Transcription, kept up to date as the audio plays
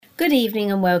Good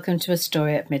evening and welcome to A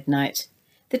Story at Midnight.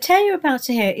 The tale you're about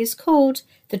to hear is called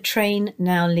The Train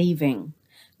Now Leaving.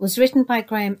 It was written by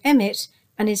Graham Emmett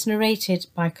and is narrated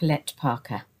by Colette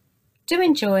Parker. Do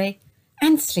enjoy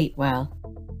and sleep well.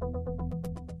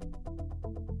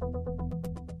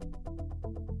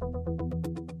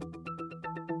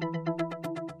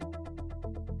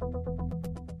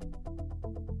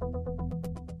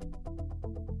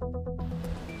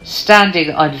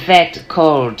 Standing on wet,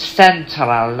 cold,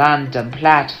 central London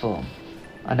platform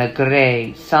on a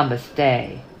grey summer's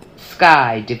day,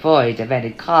 sky devoid of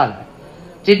any colour,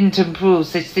 didn't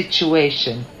improve the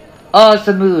situation or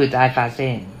the mood I was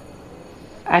in.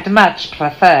 I'd much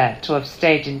prefer to have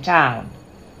stayed in town.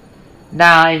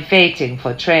 Now I'm waiting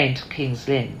for train to King's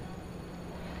Lynn.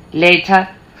 Later,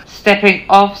 stepping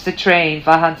off the train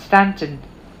for Hunstanton,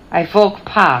 I walk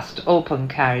past open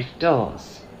carriage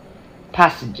doors.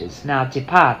 Passengers now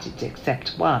departed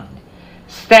except one,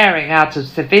 staring out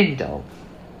of the window,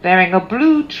 wearing a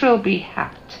blue trilby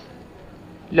hat.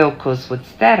 Locals would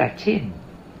stare at him,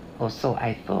 or so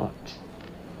I thought.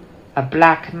 A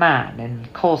black man in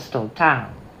a coastal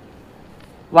town.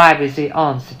 Why was he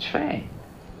on the train?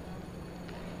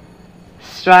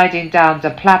 Striding down the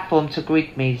platform to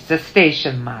greet me, the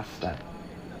station master.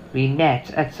 We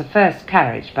met at the first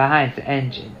carriage behind the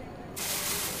engine.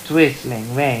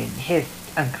 Drizzling rain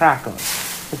hissed and crackled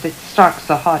as it struck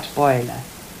the hot boiler,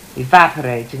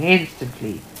 evaporating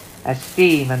instantly as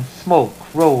steam and smoke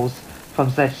rose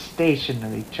from the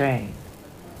stationary train.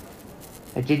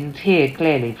 I didn't hear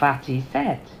clearly what he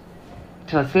said.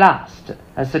 It was lost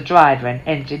as the driver and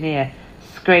engineer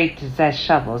scraped their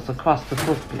shovels across the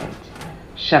footplate,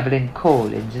 shoveling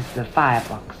coal into the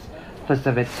firebox for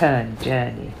the return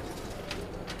journey.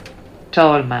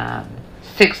 Tall man,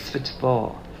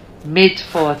 6'4",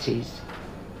 mid-40s,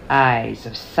 eyes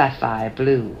of sapphire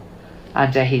blue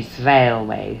under his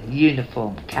railway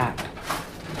uniform cap,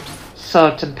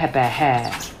 salt and pepper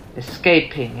hair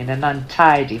escaping in an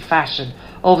untidy fashion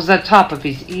over the top of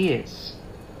his ears.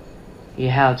 He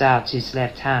held out his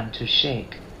left hand to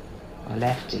shake. A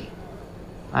lefty.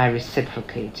 I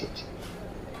reciprocated.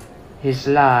 His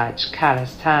large,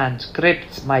 calloused hand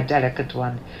gripped my delicate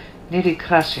one, nearly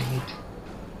crushing it.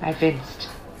 I winced.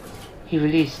 He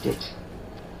released it.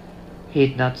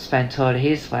 He'd not spent all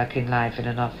his working life in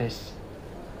an office.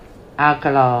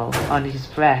 Alcohol on his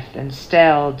breath and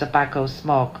stale tobacco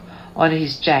smoke on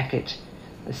his jacket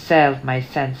assailed my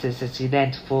senses as he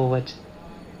leant forward.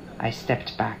 I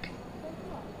stepped back.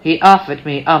 He offered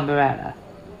me umbrella.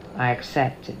 I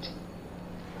accepted.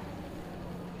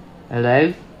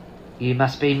 Hello, you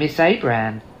must be Miss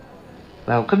Abraham.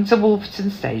 Welcome to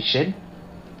Wolverton Station.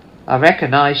 I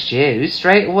recognised you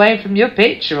straight away from your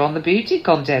picture on the beauty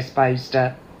contest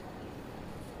poster.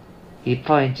 He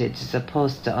pointed to the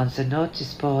poster on the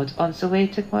notice board on the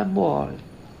waiting room wall.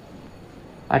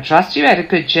 I trust you had a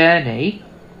good journey.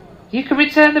 You can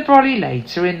return the brolly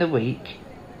later in the week.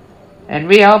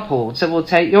 Henry, our porter, will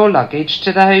take your luggage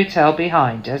to the hotel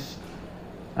behind us.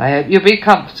 I hope you'll be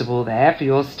comfortable there for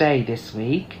your stay this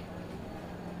week.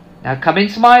 Now come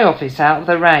into my office out of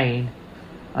the rain.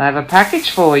 I have a package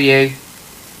for you.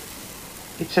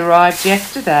 It arrived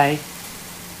yesterday.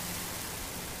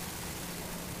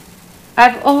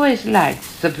 I've always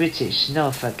liked the British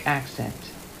Norfolk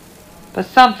accent, but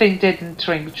something didn't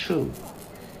ring true.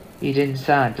 He didn't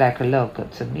sound like a local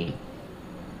to me.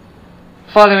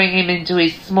 Following him into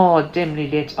his small, dimly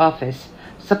lit office,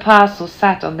 the parcel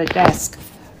sat on the desk,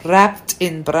 wrapped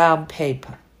in brown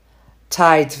paper,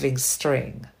 tied with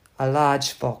string, a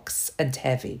large box and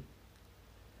heavy.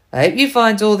 I hope you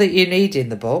find all that you need in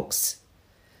the box.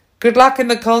 Good luck in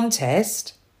the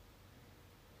contest.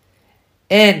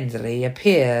 Henry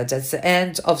appeared at the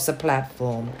end of the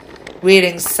platform,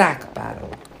 wheeling sack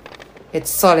barrel. Its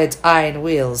solid iron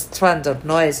wheels trundled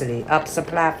noisily up the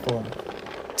platform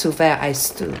to where I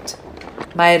stood,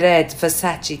 my red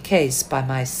Versace case by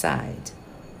my side.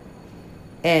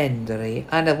 Henry,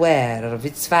 unaware of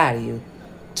its value,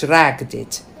 dragged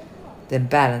it, then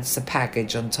balanced the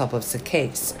package on top of the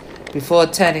case before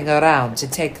turning around to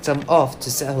take them off to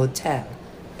the hotel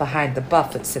behind the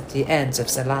buffets at the ends of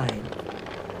the line.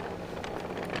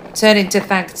 Turning to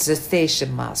thank the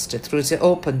station master through the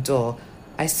open door,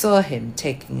 I saw him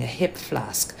taking a hip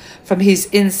flask from his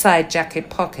inside jacket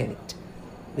pocket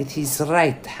with his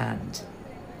right hand.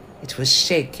 It was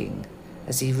shaking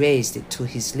as he raised it to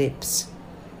his lips.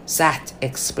 That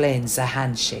explains the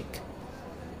handshake.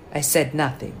 I said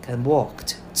nothing and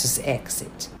walked to the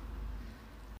exit.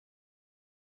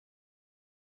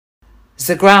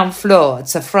 The ground floor at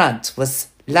the front was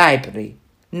library,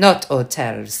 not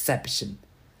hotel reception.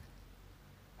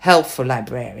 helpful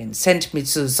librarian sent me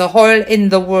to the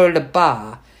hole-in-the-world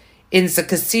bar in the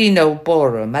casino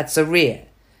ballroom at the rear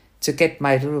to get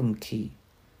my room key.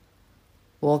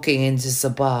 Walking into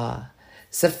the bar,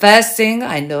 the first thing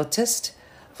I noticed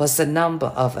was the number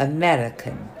of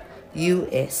American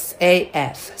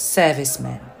USAF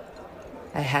servicemen.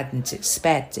 I hadn't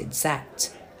expected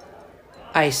that.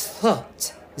 I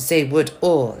thought they would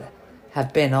all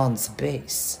have been on the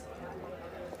base.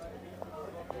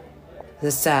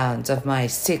 The sound of my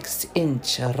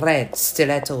 6-inch red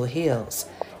stiletto heels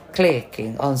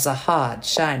clicking on the hard,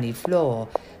 shiny floor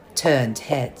turned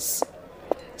heads.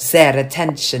 Their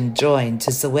attention joined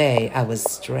to the way I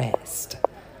was dressed.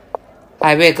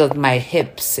 I wiggled my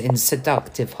hips in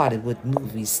seductive Hollywood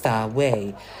movie star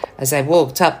way as I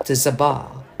walked up to the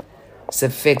bar.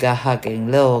 The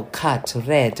figure-hugging, low-cut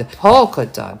red polka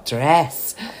dot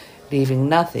dress, leaving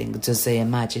nothing to the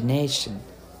imagination.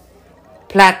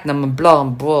 Platinum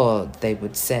blonde broad, they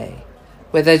would say,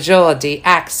 with a Geordie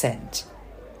accent.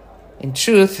 In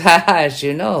truth, as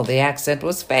you know, the accent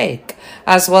was fake,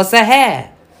 as was the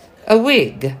hair. A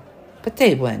wig, but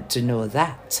they weren't to know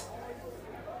that.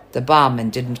 The barman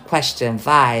didn't question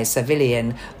why a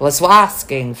civilian was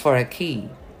asking for a key.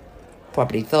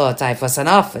 Probably thought I was an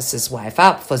officer's wife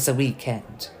out for the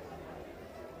weekend.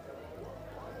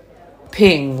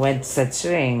 Ping went the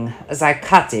string as I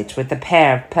cut it with a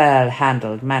pair of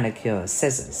pearl-handled manicure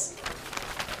scissors.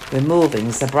 Removing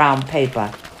the brown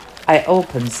paper, I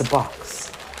opened the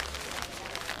box.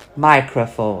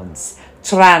 Microphones,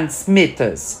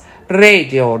 transmitters,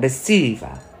 radio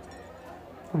receiver,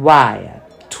 wire,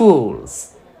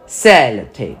 tools,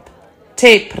 sellotape,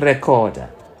 tape recorder.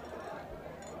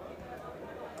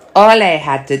 All I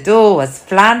had to do was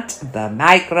plant the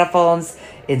microphones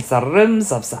in the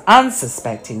rooms of the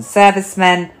unsuspecting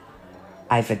servicemen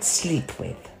I would sleep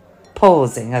with,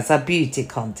 posing as a beauty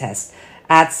contest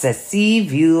at the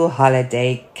Seaview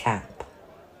holiday camp.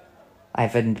 I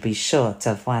wouldn't be short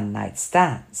of one-night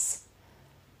stands.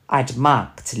 I'd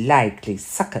marked likely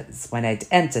suckers when I'd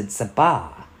entered the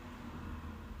bar.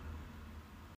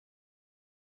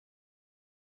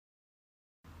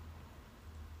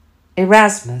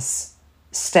 Erasmus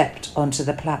stepped onto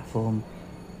the platform.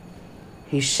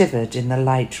 He shivered in the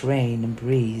light rain and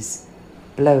breeze,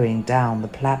 blowing down the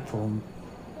platform,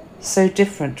 so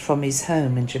different from his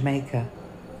home in Jamaica.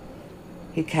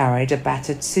 He carried a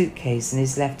battered suitcase in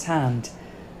his left hand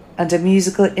and a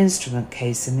musical instrument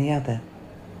case in the other.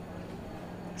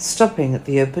 Stopping at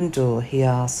the open door, he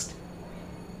asked,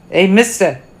 "Hey,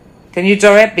 mister, can you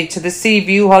direct me to the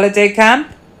Seaview holiday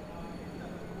camp?"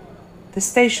 The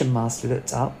station master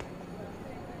looked up,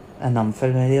 an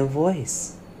unfamiliar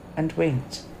voice, and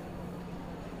winked.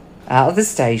 "Out of the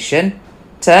station,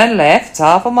 turn left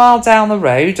half a mile down the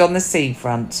road on the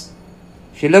seafront.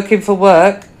 If you're looking for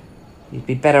work, you'd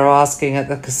be better asking at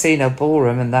the casino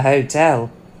ballroom and the hotel.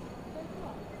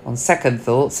 On second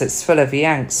thoughts, it's full of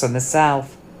Yanks from the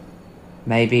south.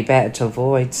 Maybe better to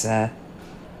avoid, sir."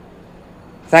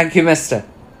 "Thank you, mister.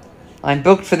 I'm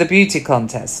booked for the beauty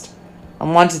contest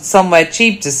and wanted somewhere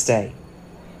cheap to stay.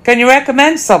 Can you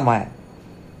recommend somewhere?"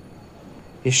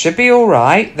 "You should be all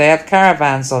right. They have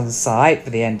caravans on site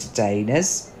for the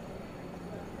entertainers."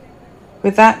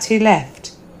 With that, he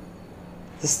left.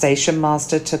 The station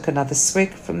master took another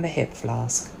swig from the hip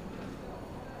flask.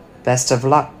 "Best of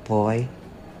luck, boy,"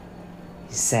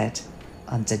 he said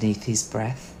underneath his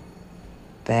breath,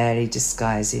 barely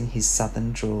disguising his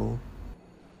southern drawl.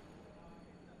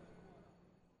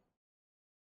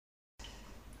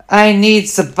 "I need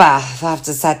the bath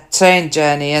after that train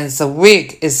journey, and the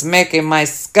wig is making my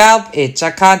scalp itch.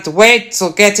 I can't wait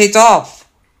to get it off."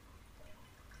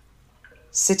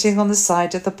 Sitting on the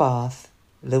side of the bath,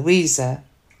 Louisa,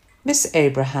 Miss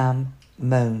Abraham,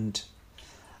 moaned.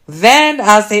 "When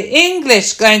are the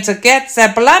English going to get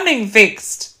their plumbing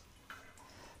fixed?"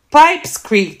 Pipes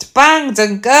creaked, banged,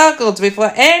 and gurgled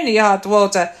before any hot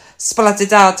water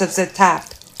spluttered out of the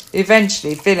tap,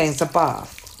 eventually filling the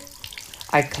bath.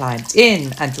 I climbed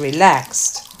in and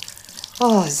relaxed.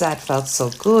 Oh, that felt so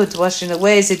good, washing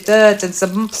away the dirt and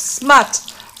the smut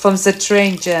from the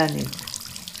train journey.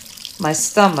 My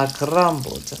stomach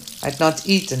rumbled. I'd not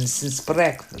eaten since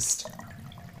breakfast.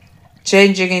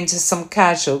 Changing into some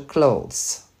casual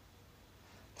clothes.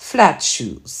 Flat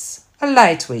shoes, a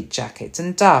lightweight jacket,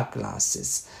 and dark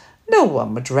glasses. No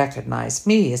one would recognize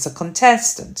me as a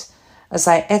contestant as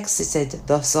I exited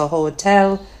the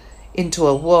hotel into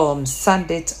a warm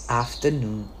sunlit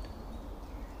afternoon.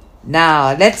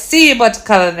 Now, let's see what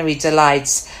culinary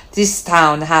delights this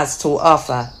town has to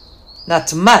offer.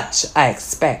 Not much, I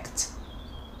expect.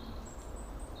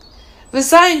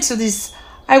 Resigned to this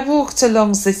I walked along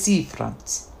the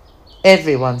seafront.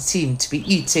 Everyone seemed to be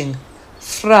eating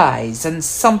fries and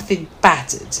something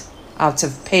battered out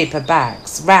of paper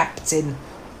bags wrapped in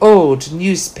old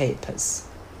newspapers.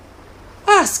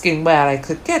 Asking where I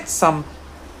could get some,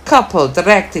 couple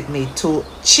directed me to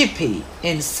Chippy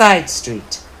in Side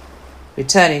Street.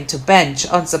 Returning to bench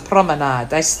on the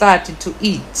promenade, I started to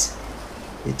eat.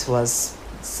 It was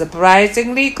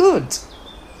surprisingly good.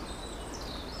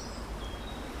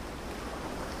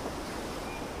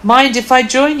 Mind if I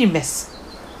join you, miss?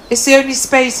 Is the only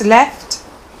space left?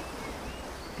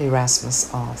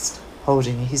 Erasmus asked,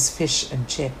 holding his fish and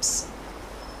chips.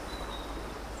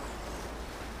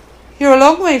 You're a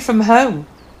long way from home.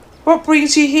 What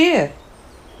brings you here?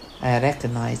 I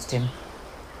recognized him.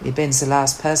 He'd been the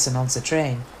last person on the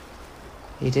train.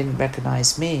 He didn't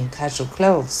recognize me in casual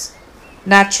clothes,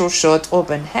 natural short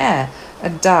auburn hair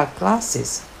and dark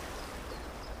glasses.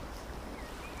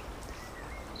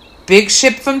 Big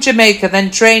ship from Jamaica,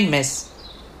 then train, miss.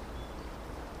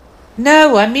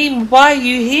 No, I mean, why are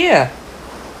you here?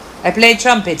 I play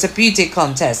trumpet at a beauty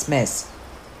contest, miss.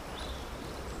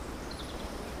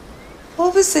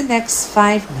 Over the next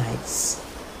 5 nights,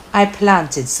 I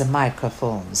planted the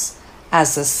microphones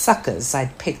as the suckers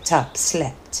I'd picked up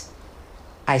slept.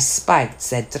 I spiked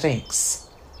their drinks.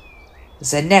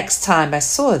 The next time I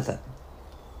saw them,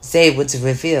 they would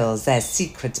reveal their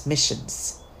secret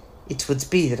missions. It would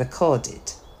be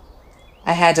recorded.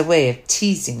 I had a way of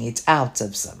teasing it out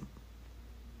of them.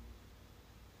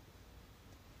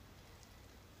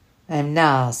 I'm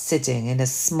now sitting in a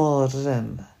small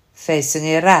room facing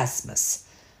Erasmus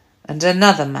and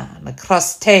another man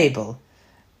across the table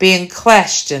being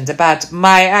questioned about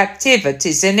my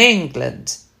activities in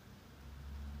England,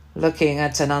 looking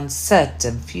at an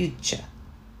uncertain future.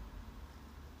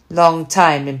 Long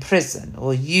time in prison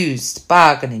or used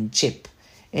bargaining chip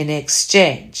in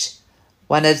exchange,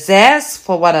 one of theirs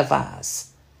for one of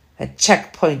ours, at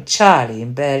Checkpoint Charlie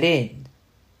in Berlin.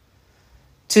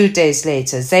 2 days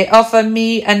later, they offer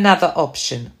me another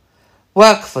option,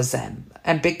 work for them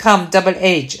and become double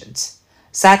agent.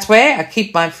 That way I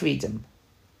keep my freedom.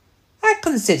 I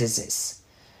consider this.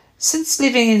 Since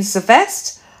living in the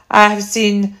West, I have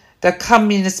seen the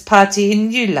Communist Party in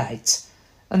new light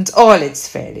and all its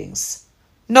failings.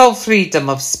 No freedom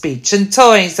of speech and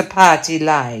towing the party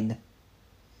line.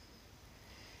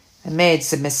 I made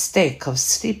the mistake of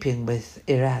sleeping with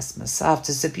Erasmus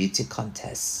after the beauty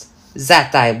contest.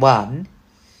 That I won.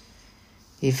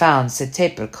 He found the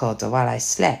tape recorder while I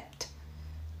slept.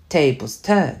 Tables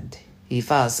turned. He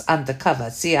was undercover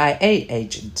CIA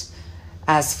agent,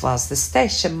 as was the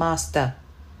station master.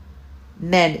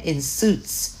 Men in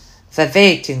suits were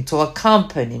waiting to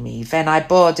accompany me when I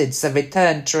boarded the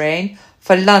return train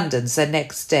for London the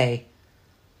next day,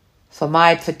 for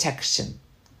my protection.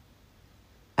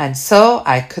 And so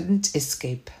I couldn't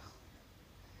escape.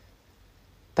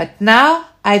 But now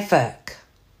I work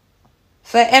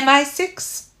for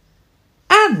MI6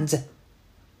 and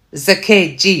the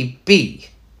KGB.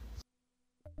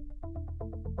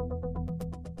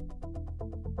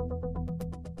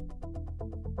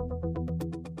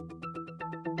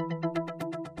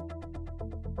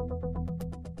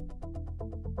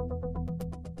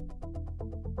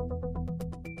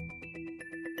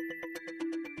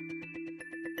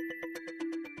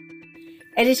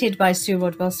 Edited by Sue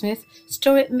Rodwell-Smith,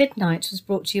 Story at Midnight was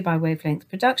brought to you by Wavelength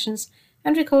Productions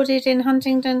and recorded in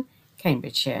Huntingdon,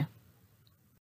 Cambridgeshire.